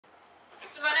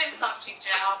So my name is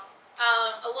Qingzhao.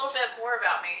 A little bit more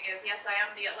about me is, yes, I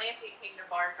am the Atlantian Kingdom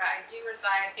Bard, but I do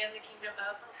reside in the Kingdom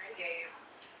of Menken.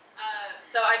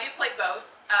 So I do play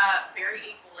both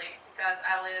very equally because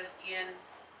I live in,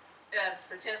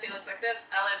 so Tennessee looks like this,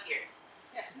 I live here.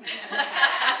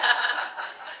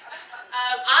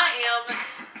 I am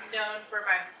known for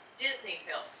my Disney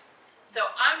films.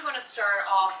 So I'm going to start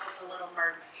off with The Little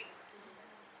Mermaid.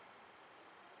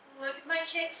 Look at my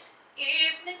kit,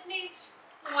 isn't it neat?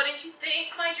 Wouldn't you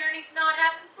think my journey's not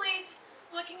half complete?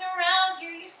 Looking around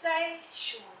here you say,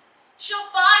 sure, she'll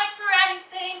fight for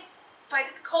anything.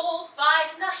 Fight in the cold,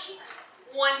 fight in the heat.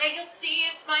 One day you'll see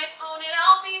it's my opponent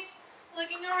I'll beat.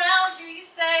 Looking around here you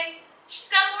say, she's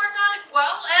got to work on it,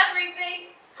 well,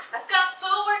 everything. I've got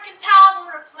footwork and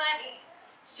power aplenty.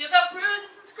 Still got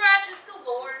bruises and scratches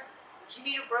galore. You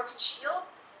need a broken shield?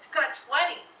 I've got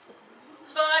 20.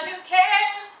 But who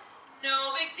cares?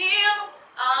 No big deal.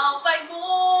 I'll fight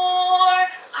more.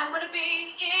 I want to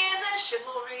be in the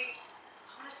chivalry.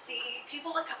 I want to see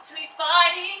people look up to me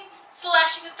fighting,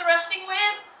 slashing and thrusting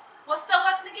with, what's that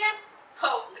weapon again?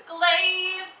 Oh, the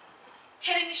glaive.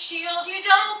 Hitting the shield, you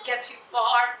don't get too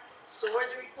far.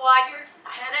 Swords are required for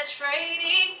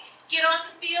penetrating. Get on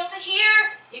the field to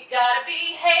hear, you gotta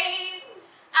behave.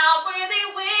 Out where they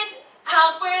win,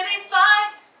 out where they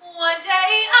fight. One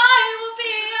day I will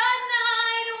be a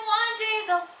knight, and one day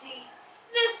they'll see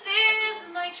this is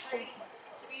my dream,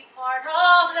 to be part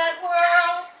of that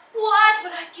world. What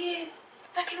would I give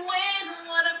if I can win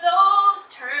one of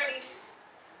those tourneys?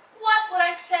 What would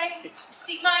I say to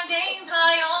see my name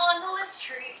high on the list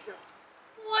tree?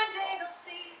 One day they'll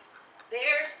see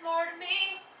there's more to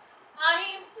me.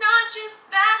 I'm not just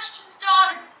Bastion's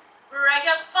daughter,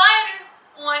 breakout fighter.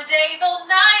 One day they'll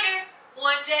knight her,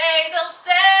 one day they'll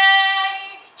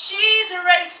say she's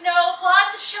ready to know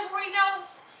what the chivalry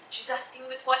knows. She's asking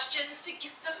the questions to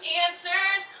get some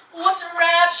answers. What's a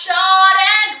rap shot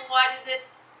and what is it?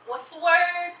 What's the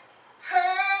word?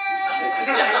 Hurt.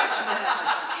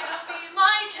 It'll be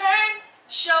my turn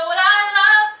to show what I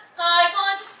love. I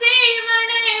want to see my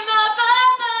name up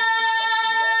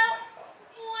above.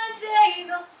 One day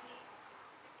they'll see